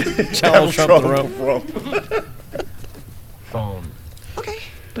 Donald Trump the rump. Phone. Okay,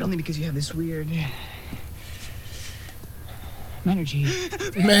 but only because you have this weird energy.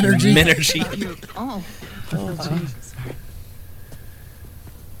 Manergy. Minergy. Oh.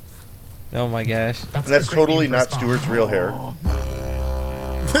 Oh my gosh. And that's totally not Stuart's real hair.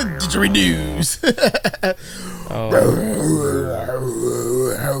 Didgeridoo.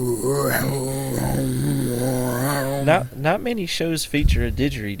 Not many shows feature a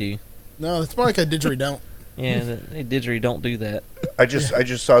didgeridoo. No, it's more like a didgeridoo. Yeah, they didgeridoo don't do that. I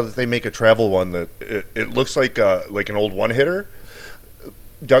just saw that they make a travel one that it looks like an old one hitter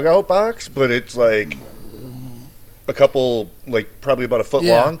dugout box, but it's like a couple, like probably about a foot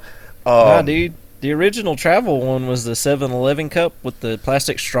Yeah. long. Nah, dude. The original travel one was the 7-Eleven cup with the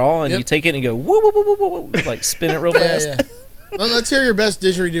plastic straw, and Yep. you take it and you go woo woo woo woo woo, woo, like spin it real fast. Yeah. Well, let's hear your best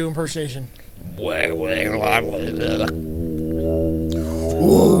didgeridoo impersonation.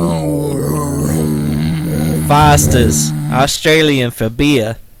 Foster's Australian for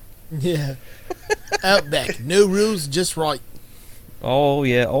beer. Yeah. Outback. No rules, just right. Oh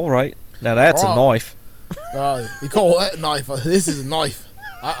yeah, all right. Now that's a Right. knife. You call that a knife. This is a knife.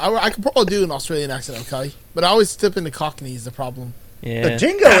 I could probably do an Australian accent, okay? But I always tip into Cockney is the problem. Yeah. The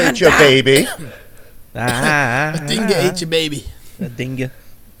dingo ate your baby. Ah, A dingo ate your baby. a dingo.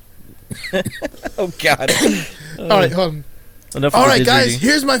 Oh God. All right, hold on. Enough All of the right, guys, didgeridoo.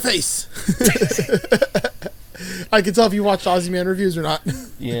 here's my face. I can tell if you watched Ozzy Man reviews or not.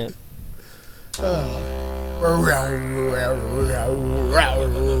 Yeah.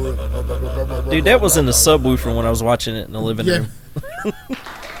 Dude, that was in the subwoofer when I was watching it in the living room.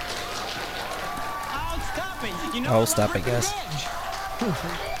 Oh, stop it, guys.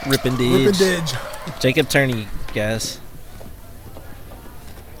 Rippin' Didge. Jacob Turney, guys.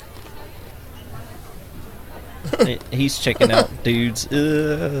 He's checking out dudes.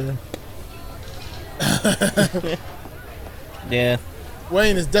 Yeah.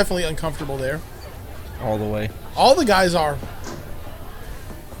 Wayne is definitely uncomfortable there. All the way. All the guys are.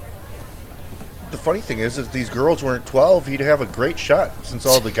 The funny thing is, if these girls weren't 12, he'd have a great shot, since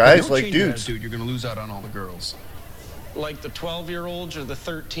all the guys like dudes. Dude, you're gonna lose out on all the girls. Like the 12-year-olds or the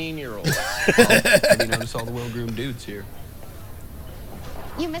 13-year-olds? Have you noticed all the well-groomed dudes here?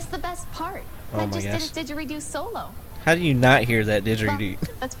 You missed the best part. Oh I my just gosh. did a didgeridoo solo. How do you not hear that didgeridoo?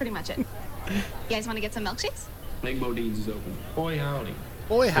 That's pretty much it. You guys want to get some milkshakes? Nick Bodine's is open. Boy, howdy.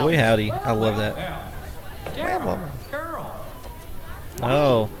 Boy, howdy. Boy, howdy. I love that. Girl.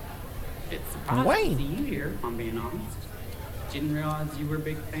 Oh. It's surprising Wayne. to see you here, if I'm being honest. Didn't realize you were a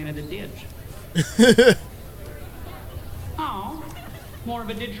big fan of the ditch. Oh, more of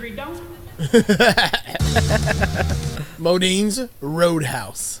a didgeridoo? Modine's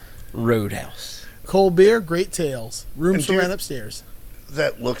Roadhouse. Roadhouse. Cold beer, great tales. Rooms for dude- rent upstairs.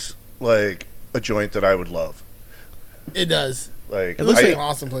 That looks like a joint that I would love. It does. Like, It looks like an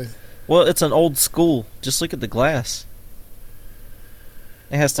awesome place. Well, it's an old school. Just look at the glass.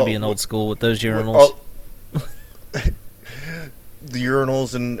 It has to be an old school with those urinals. The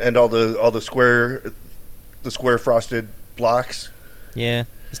urinals and all the square frosted blocks. Yeah.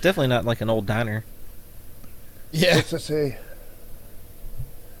 It's definitely not like an old diner. Yeah. What's that say?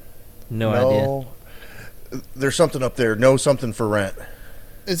 No idea. There's something up there. No something for rent.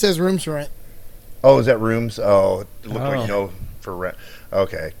 It says rooms for rent. Oh, is that rooms? Oh, it looked Oh. like no for rent.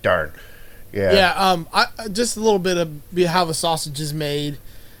 Okay, darn. Yeah. Yeah. I just a little bit of how the sausage is made.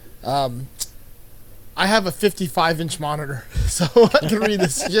 I have a 55-inch monitor, so I can read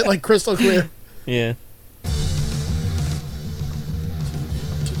this shit like crystal clear. Yeah.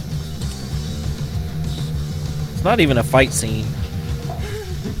 It's not even a fight scene.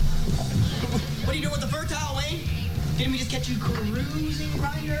 What are you doing with the fertile, Wayne? Didn't we just catch you cruising,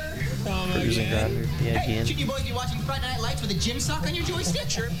 Grinder? Cruising grinder. Yeah, again. Shouldn't you boys be watching Friday Night Lights with a gym sock on your joystick?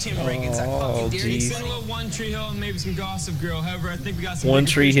 Sure, Tim Riggins, I fucking dare you. It's been a little One Tree Hill and maybe some Gossip Girl. However, I think we got some One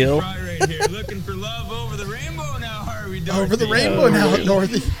Tree Hill. right here. Looking for love over the rainbow now, are we, Dorothy? Over the rainbow now,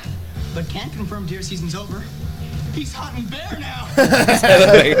 Dorothy. But can't confirm deer season's over. He's hunting bear now.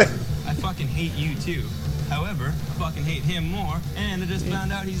 I fucking hate you too. However, I fucking hate him more, and I just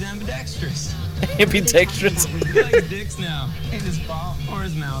found out he's ambidextrous. Ambidextrous? He likes dicks now. In his paw or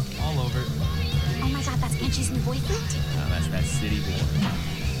his mouth, all over it. Oh my god, that's Angie's new boyfriend? Oh, that's that city boy.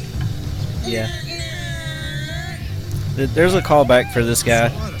 Yeah. There's a callback for this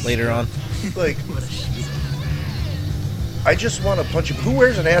guy later on. Like, I just want to punch him. Who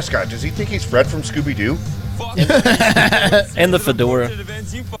wears an ascot? Does he think he's Fred from Scooby-Doo? And the fedora.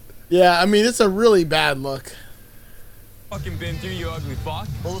 Yeah, I mean, it's a really bad look. Fucking been through, you ugly fuck.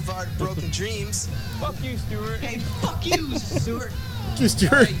 Boulevard of Broken Dreams. Fuck you, Stuart. Hey, fuck you, Stuart. Fuck you,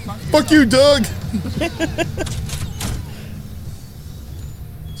 Stuart. Fuck you, Doug.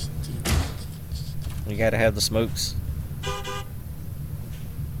 You gotta have the smokes.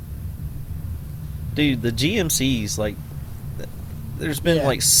 Dude, the GMCs, like, there's been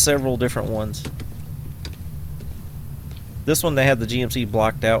like several different ones. This one, they had the GMC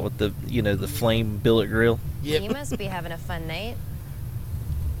blocked out with the, the flame billet grill. You must be having a fun night.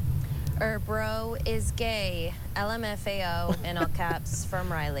 Bro is gay. LMFAO in all caps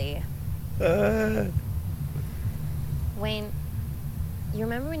from Riley. Wayne, you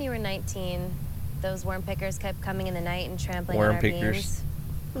remember when you were 19, those worm pickers kept coming in the night and trampling on our beans?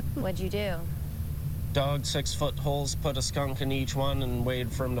 What'd you do? Dug 6-foot holes, put a skunk in each one, and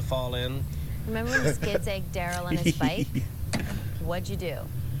waited for him to fall in. Remember when the skids egged Daryl on his bike? What'd you do?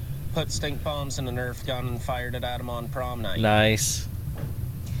 Put stink bombs in a Nerf gun and fired it at him on prom night. Nice.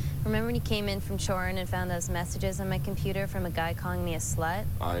 Remember when you came in from Chorin and found those messages on my computer from a guy calling me a slut?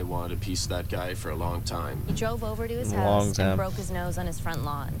 I wanted a piece of that guy for a long time. You drove over to his Long house time. and broke his nose on his front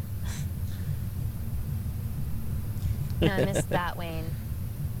lawn. No, I missed that, Wayne.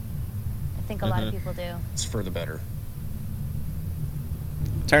 I think a lot of people do. It's for the better.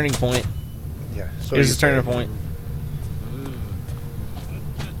 Turning point. Yeah. Here's the turning point.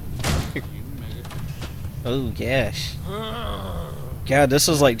 Oh, gosh. God, this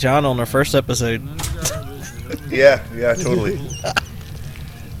is like John on our first episode. Yeah, totally.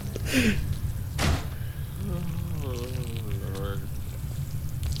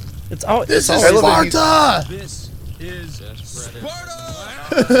 This is Sparta! This is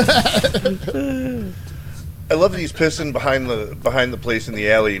I love that he's pissing behind the place in the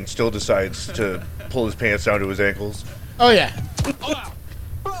alley and still decides to pull his pants down to his ankles. Oh yeah.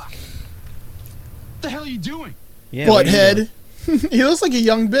 What the hell are you doing? Yeah, Butthead. He looks like a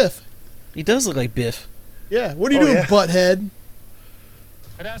young Biff. He does look like Biff. Yeah. What are you doing, butthead?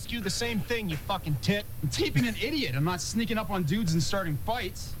 I'd ask you the same thing, you fucking tit. I'm taping an idiot. I'm not sneaking up on dudes and starting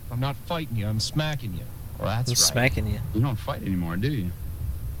fights. I'm not fighting you. I'm smacking you. Well, that's I'm right. smacking you. You don't fight anymore, do you?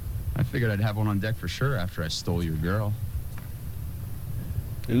 I figured I'd have one on deck for sure after I stole your girl.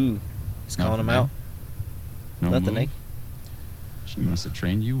 Ooh, he's calling him out. Nothing, eh? She must have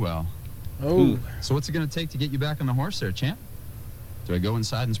trained you well. Oh. So what's it going to take to get you back on the horse there, champ? Do I go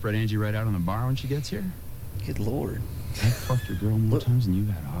inside and spread Angie right out on the bar when she gets here? Good lord. I fucked your girl more times than you've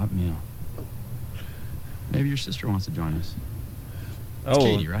had a hot meal. Maybe your sister wants to join us. It's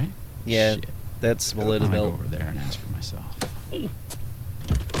Katie, right? Yeah, Shit. that's below the I'm gonna belt. go over there and ask for myself.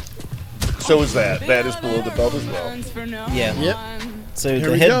 So is that. That is below the belt as well. Yeah. Yep. So Here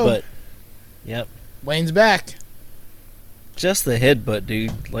the we go. headbutt. Yep. Wayne's back. Just the headbutt,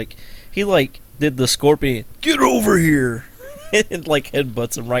 dude. Like, he, did the scorpion, get over here! And,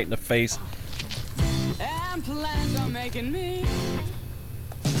 headbutts him right in the face. And plans are making me.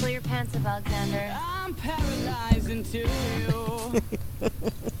 Pull your pants up, Alexander. I'm paralyzing to you.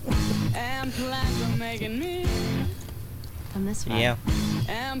 And plans are making me. Come this way. Yeah.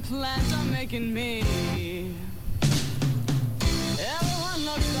 And plans are making me. Everyone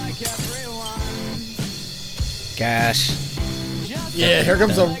looks like everyone. Gosh. Yeah, here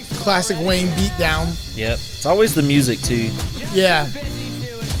comes a classic Wayne beatdown. Yep. It's always the music, too. Yeah.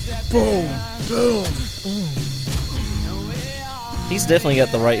 Boom, boom, boom. He's definitely got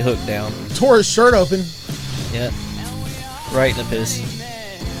the right hook down. Tore his shirt open. Yep. Right in the piss.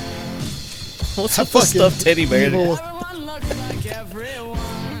 What's That up with fucking stuffed teddy bear? evil-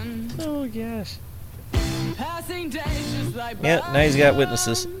 Oh, gosh. Passing days just like Yep, now he's got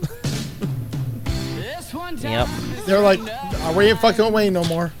witnesses. this one Yep. They're like, we ain't fucking with Wayne no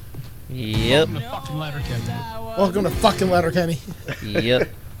more. Yep. Fucking Letterkenny. Welcome to fucking Letterkenny. Yep.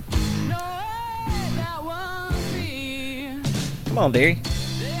 Come on, Derry.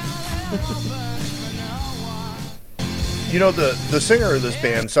 You know, the singer of this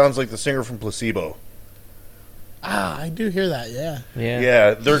band sounds like the singer from Placebo. Ah, I do hear that, yeah. Yeah.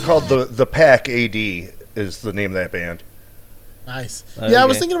 Yeah, they're called the Pack AD is the name of that band. Nice. Okay. Yeah, I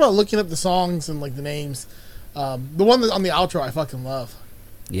was thinking about looking up the songs and the names. The one that's on the outro I fucking love.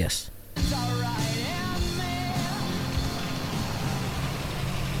 Yes.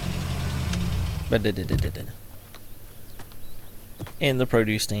 And the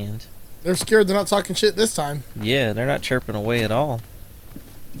produce stand. They're scared they're not talking shit this time. Yeah, they're not chirping away at all.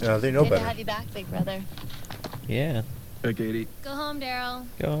 They know Good to better. have you back, big brother. Yeah. Hey, Katie. Go home, Daryl.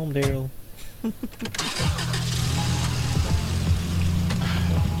 Go home, Daryl.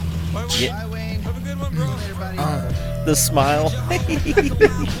 Yeah. Bye, Wayne. Have a good one, bro. Later, buddy. The smile.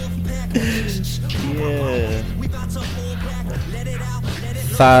 Yeah.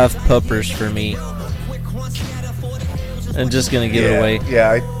 5 puppers for me. I'm just gonna give it away.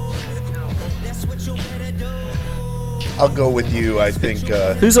 Yeah, I'll go with you. I think.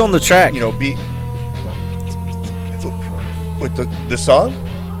 Who's on the track? You know, with the song.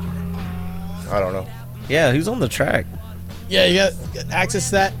 I don't know. Yeah, who's on the track? Yeah, you got access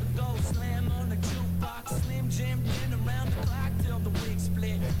to that.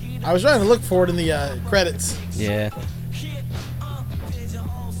 I was trying to look for it in the credits. Yeah.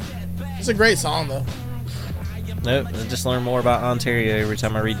 It's a great song, though. Nope, I just learn more about Ontario every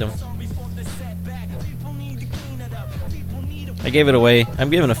time I read them. I gave it away.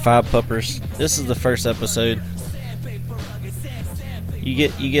 I'm giving it 5 puppers. This is the first episode. You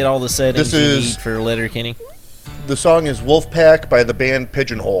get all the settings you need for Letterkenny. The song is Wolfpack by the band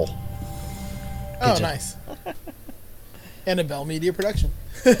Pigeonhole. Oh, nice. And a Bell Media production.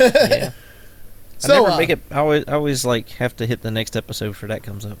 Yeah. So, I never make it. I always have to hit the next episode for that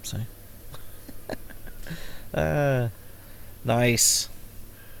comes up. So, nice.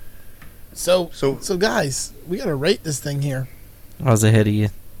 So guys, we gotta rate this thing here. I was ahead of you.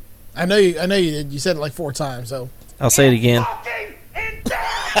 I know you did. You said it like 4 times. So I'll say it again.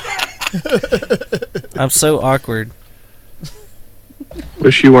 I'm so awkward.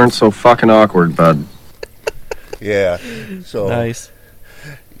 Wish you weren't so fucking awkward, bud. Yeah. So nice.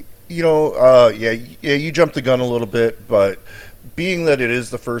 You know, you jumped the gun a little bit, but being that it is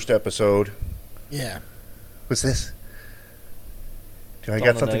the first episode. Yeah. What's this? Do I It's got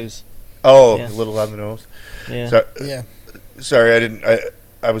on the something? nose. Oh, Yeah. a little on the nose. Yeah. So, yeah. Sorry, I didn't.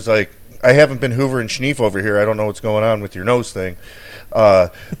 I was like, I haven't been Hoover and Schneef over here. I don't know what's going on with your nose thing.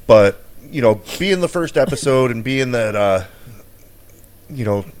 But, you know, being the first episode and being that, you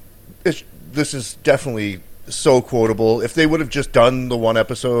know, this is definitely so quotable. If they would have just done the one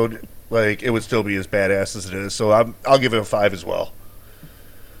episode, like, it would still be as badass as it is. So I'll give it a 5 as well.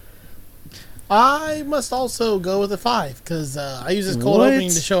 I must also go with a 5 because I use this cold opening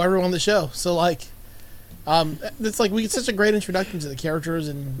to show everyone the show. So, like, it's like we get such a great introduction to the characters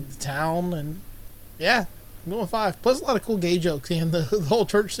and the town, and yeah, I'm going with 5. Plus, a lot of cool gay jokes and the whole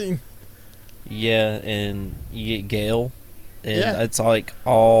church scene. Yeah, and you get Gail, and Yeah. it's like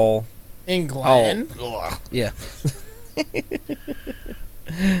all And Glenn. yeah.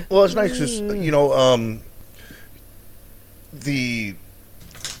 Well, it's nice because, you know, the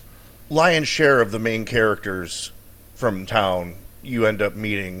lion's share of the main characters from town you end up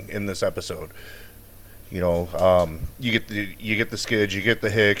meeting in this episode. You know, you get the Skids, you get the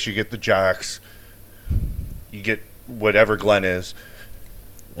Hicks, you get the Jocks, you get whatever Glenn is.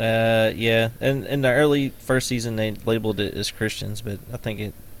 Yeah, and in the early first season they labeled it as Christians, but I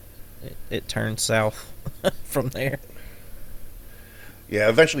think it turned south from there. Yeah,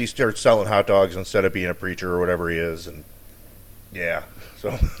 eventually he starts selling hot dogs instead of being a preacher or whatever he is, and yeah,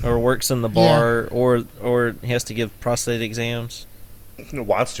 so Or works in the bar, or he has to give prostate exams.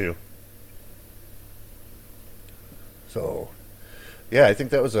 wants to. So, yeah, I think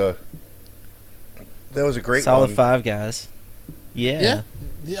that was a great Solid one. 5, guys. Yeah.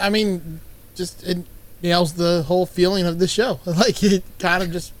 I mean, just it nails the whole feeling of the show. Like, it kind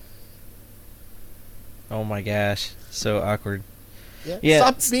of just... Oh my gosh, so awkward. Yeah.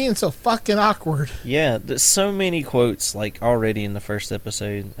 Stop being so fucking awkward. Yeah, there's so many quotes like already in the first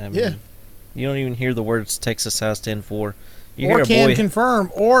episode. I mean, Yeah. You don't even hear the words Texas House 10-4. You Or hear a can boy.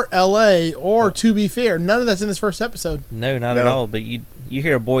 confirm, or L.A., or to be fair. None of that's in this first episode. No, not at all. But you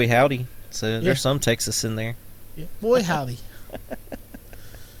hear a boy howdy. So Yeah. there's some Texas in there. Yeah. Boy, howdy.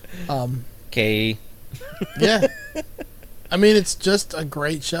 Okay. Yeah. I mean, it's just a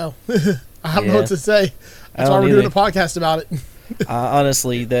great show. I don't know Yeah. what to say. I That's why don't we're doing a either. podcast about it.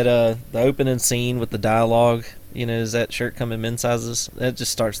 Honestly, that the opening scene with the dialogue, you know, is that shirt come in men's sizes? That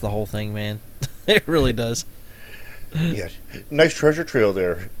just starts the whole thing, man. It really does. Yeah, nice treasure trail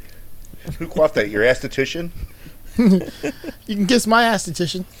there. Who coiffed that? Your esthetician? You can kiss my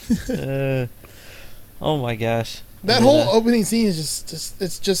esthetician. Oh my gosh. That And, whole opening scene is just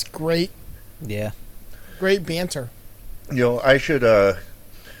it's just great. Yeah. Great banter. You know, I should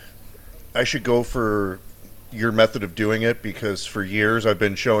go for your method of doing it because for years I've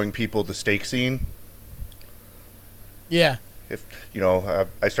been showing people the steak scene. Yeah. If you know,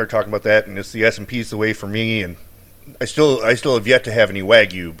 I start talking about that, and it's the S&P's the way for me, and I still have yet to have any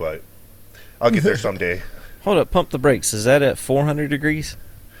Wagyu, but I'll get there someday. Hold up, pump the brakes. Is that at 400 degrees?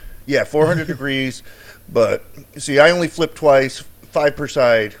 Yeah, 400 degrees, but see, I only flip twice, 5 per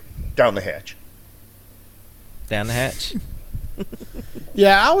side, down the hatch. Down the hatch?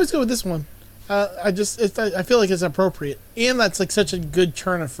 Yeah, I always go with this one. I feel like it's appropriate, and that's like such a good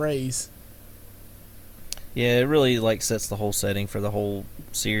turn of phrase. Yeah, it really like sets the whole setting for the whole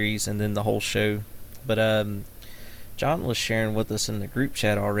series and then the whole show. But John was sharing with us in the group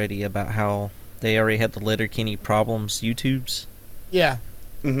chat already about how they already had the Letterkenny Problems YouTubes. Yeah.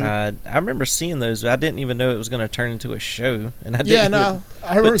 Mm-hmm. I remember seeing those. I didn't even know it was going to turn into a show, and I didn't Yeah, even no,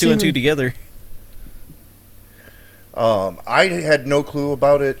 I remember put two and seeing two together. I had no clue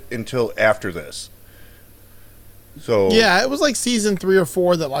about it until after this. So Yeah, it was like season 3 or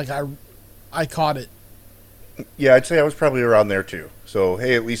 4 that like I caught it. yeah, I'd say I was probably around there too. So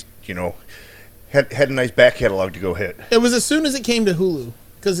hey, at least you know had a nice back catalog to go hit. It was as soon as it came to Hulu,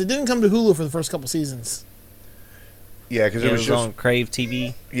 because it didn't come to Hulu for the first couple seasons. Yeah, because it was just on Crave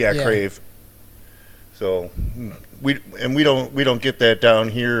TV. Yeah, Crave. So we don't get that down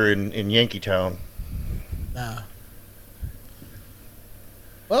here in Yankeetown. Nah.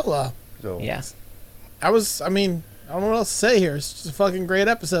 Well, So yeah. I don't know what else to say here. It's just a fucking great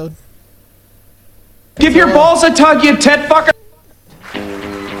episode. Give your balls a tug, you tit fucker!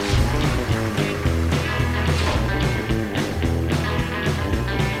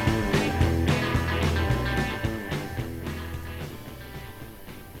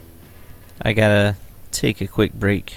 I gotta take a quick break